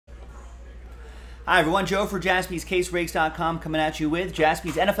Hi everyone, Joe for JASPY'S coming at you with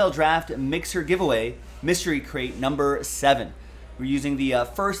JASPY'S NFL Draft Mixer Giveaway Mystery Crate number 7. We're using the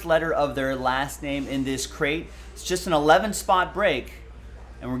first letter of their last name in this crate. It's just an 11-spot break,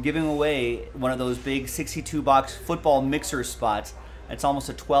 and we're giving away one of those big 62-box football mixer spots. It's almost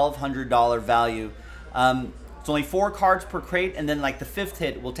a $1,200 value. It's only 4 cards per crate, and then like the 5th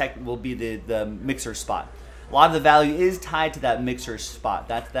hit will be the mixer spot. A lot of the value is tied to that mixer spot.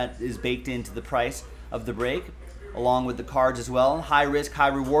 That is baked into the price of the break, along with the cards as well. High risk, high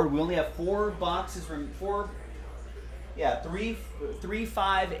reward. We only have 4 boxes from 3,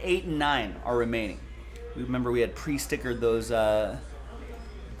 5, 8, and 9 are remaining. Remember we had pre-stickered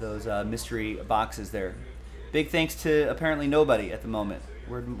those mystery boxes there. Big thanks to apparently nobody at the moment.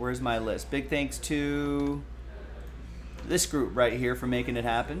 Where's my list? Big thanks to this group right here for making it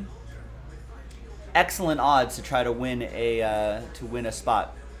happen. Excellent odds to try to win a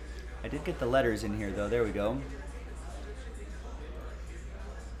spot. I did get the letters in here though. There we go.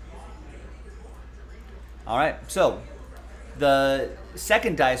 All right, so the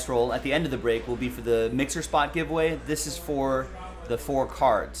second dice roll at the end of the break will be for the mixer spot giveaway. This is for the 4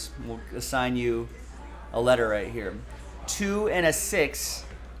 cards. We'll assign you a letter right here. 2 and a 6,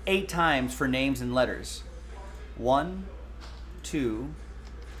 8 times for names and letters. 1, 2,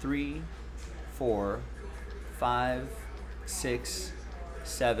 3, 4, 5, 6,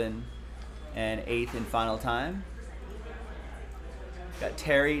 7, and 8th and final time. Got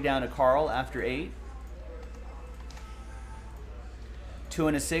Terry down to Carl after 8. 2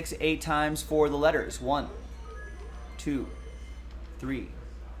 and a 6, 8 times for the letters. 1, 2, 3,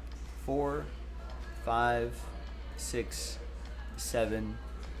 4, 5, 6, 7,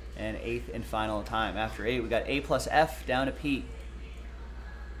 and 8th and final time. After 8, we got A plus F down to Pete.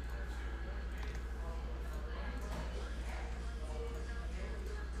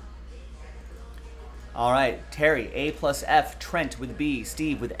 All right, Terry, A plus F, Trent with B,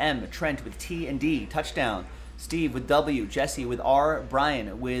 Steve with M, Trent with T and D, touchdown. Steve with W, Jesse with R,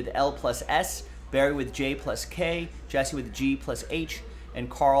 Brian with L plus S, Barry with J plus K, Jesse with G plus H, and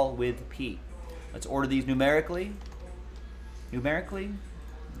Carl with P. Let's order these numerically. In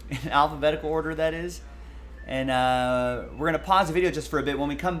alphabetical order, that is. And we're going to pause the video just for a bit. When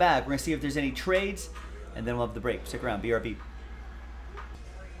we come back, we're going to see if there's any trades, and then we'll have the break. Stick around, BRB.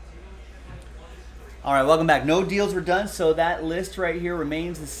 All right, welcome back. No deals were done, so that list right here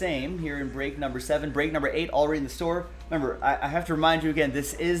remains the same here in break number 7. Break number 8 already in the store. Remember, I have to remind you again,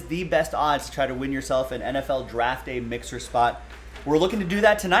 this is the best odds to try to win yourself an NFL Draft Day mixer spot. We're looking to do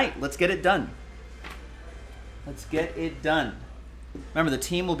that tonight. Let's get it done. Let's get it done. Remember, the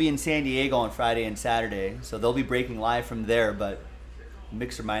team will be in San Diego on Friday and Saturday, so they'll be breaking live from there, but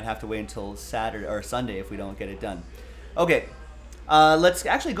mixer might have to wait until Saturday or Sunday if we don't get it done. Okay, let's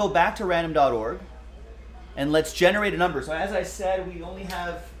actually go back to random.org. And let's generate a number. So as I said, we only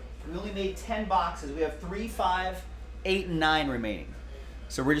made 10 boxes. We have 3, 5, 8, and 9 remaining.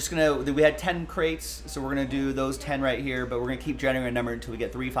 So we're just we had 10 crates, so we're gonna do those 10 right here, but we're gonna keep generating a number until we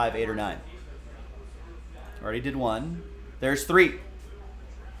get 3, 5, 8, or 9. Already did 1. There's 3.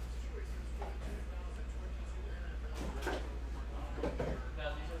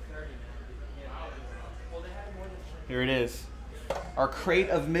 Here it is. Our crate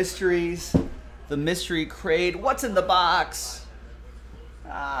of mysteries. The mystery crate. What's in the box?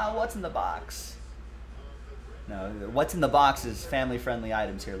 What's in the box? No, what's in the box is family-friendly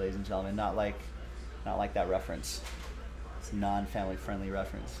items here, ladies and gentlemen. Not like that reference. It's a non-family friendly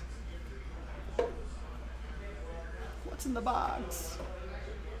reference. What's in the box?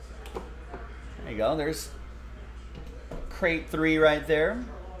 There you go. There's crate 3 right there.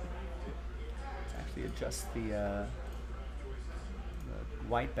 Let's actually adjust the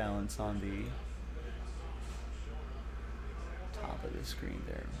white balance on the top of the screen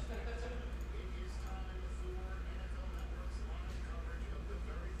there.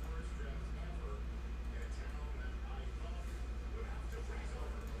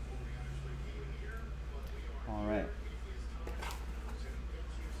 All right.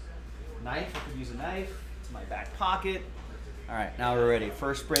 Knife, I could use a knife. It's my back pocket. All right, now we're ready.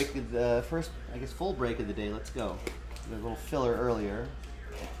 First break of the full break of the day. Let's go. A little filler earlier.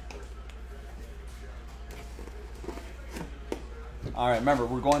 All right, remember,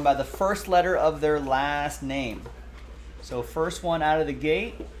 we're going by the first letter of their last name. So first one out of the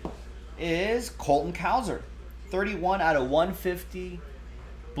gate is Colton Cowser. 31 out of 150.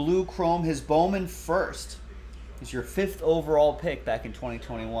 Blue chrome, his Bowman first. He's your 5th overall pick back in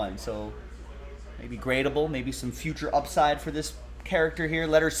 2021. So maybe gradable, maybe some future upside for this character here.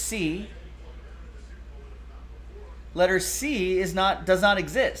 Letter C. Letter C does not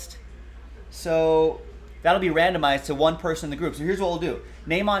exist. So that'll be randomized to one person in the group. So here's what we'll do.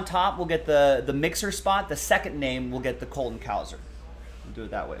 Name on top will get the mixer spot. The second name will get the Colton Cowser. We'll do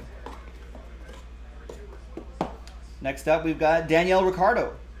it that way. Next up, we've got Danielle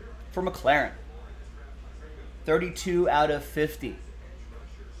Ricciardo for McLaren. 32 out of 50.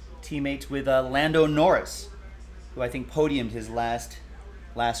 Teammates with Lando Norris, who I think podiumed his last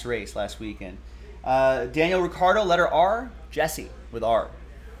race last weekend. Danielle Ricciardo, letter R. Jesse with R.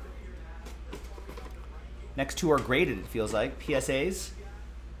 Next two are graded, it feels like. PSAs.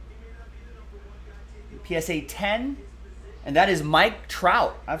 PSA 10, and that is Mike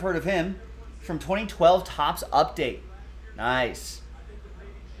Trout. I've heard of him from 2012 Topps Update. Nice.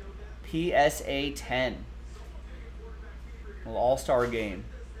 PSA 10. Well, All-Star Game.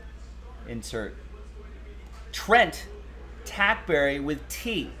 Insert. Trent Tackberry with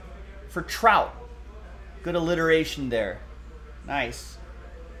T for Trout. Good alliteration there. Nice.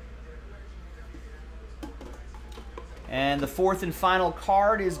 And the fourth and final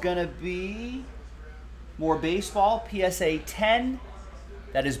card is going to be more baseball. PSA 10.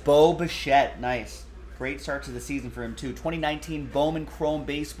 That is Bo Bichette. Nice. Great start to the season for him, too. 2019 Bowman Chrome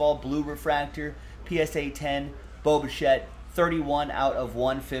Baseball Blue Refractor. PSA 10. Bo Bichette. 31 out of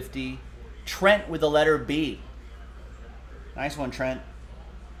 150. Trent with the letter B. Nice one, Trent.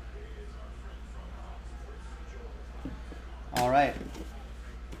 All right.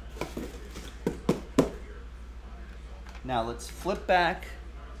 Now let's flip back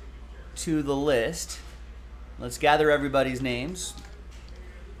to the list. Let's gather everybody's names.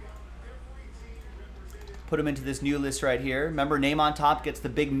 Put them into this new list right here. Remember, name on top gets the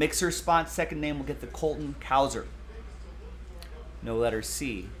big mixer spot. Second name will get the Colton Cowser. No letter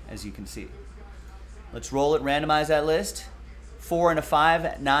C, as you can see. Let's roll it, randomize that list. 4 and a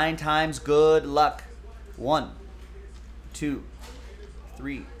 5, 9 times. Good luck. 1, 2,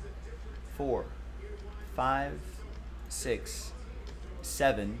 3, 4, 5, 6,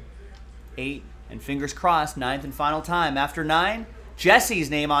 7, 8, and fingers crossed, 9th and final time. After 9,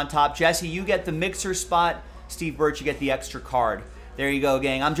 Jesse's name on top. Jesse, you get the mixer spot. Steve Birch, you get the extra card. There you go,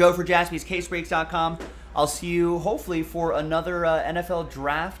 gang. I'm Joe for JASPY'S, I'll see you hopefully for another NFL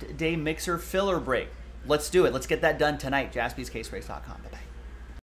Draft Day Mixer filler break. Let's do it. Let's get that done tonight. JASPY'S, Bye-bye.